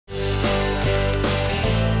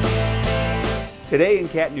Today in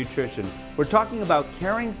Cat Nutrition, we're talking about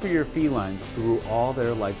caring for your felines through all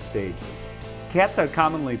their life stages. Cats are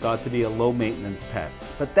commonly thought to be a low-maintenance pet,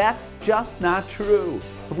 but that's just not true.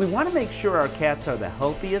 If we want to make sure our cats are the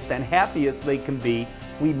healthiest and happiest they can be,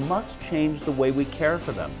 we must change the way we care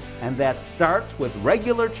for them, and that starts with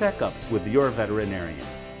regular checkups with your veterinarian.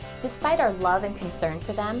 Despite our love and concern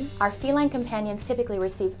for them, our feline companions typically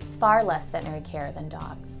receive far less veterinary care than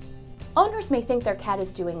dogs. Owners may think their cat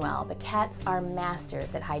is doing well, but cats are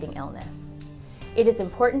masters at hiding illness. It is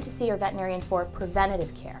important to see your veterinarian for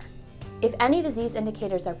preventative care. If any disease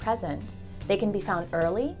indicators are present, they can be found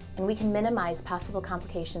early and we can minimize possible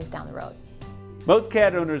complications down the road. Most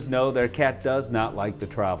cat owners know their cat does not like to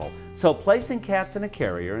travel, so placing cats in a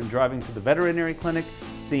carrier and driving to the veterinary clinic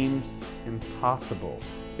seems impossible.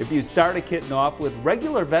 If you start a kitten off with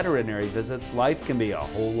regular veterinary visits, life can be a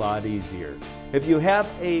whole lot easier. If you have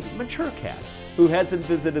a mature cat who hasn't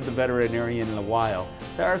visited the veterinarian in a while,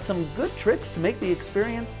 there are some good tricks to make the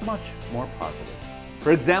experience much more positive.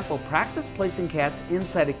 For example, practice placing cats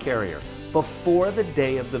inside a carrier before the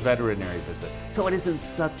day of the veterinary visit, so it isn't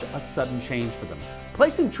such a sudden change for them.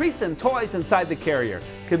 Placing treats and toys inside the carrier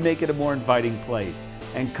can make it a more inviting place,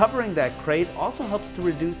 and covering that crate also helps to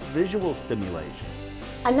reduce visual stimulation.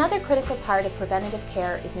 Another critical part of preventative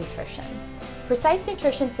care is nutrition. Precise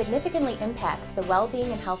nutrition significantly impacts the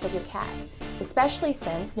well-being and health of your cat, especially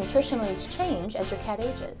since nutritional needs change as your cat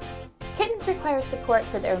ages. Kittens require support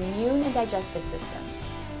for their immune and digestive systems.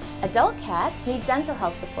 Adult cats need dental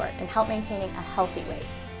health support and help maintaining a healthy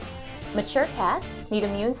weight. Mature cats need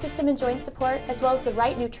immune system and joint support, as well as the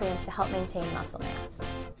right nutrients to help maintain muscle mass.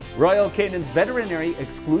 Royal Canin's veterinary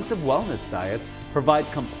exclusive wellness diets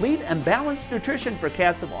provide complete and balanced nutrition for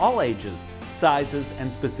cats of all ages, sizes,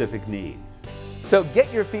 and specific needs. So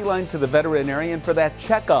get your feline to the veterinarian for that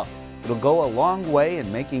checkup. It'll go a long way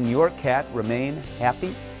in making your cat remain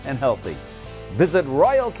happy and healthy. Visit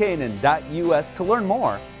royalcanin.us to learn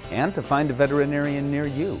more and to find a veterinarian near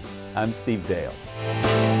you. I'm Steve Dale.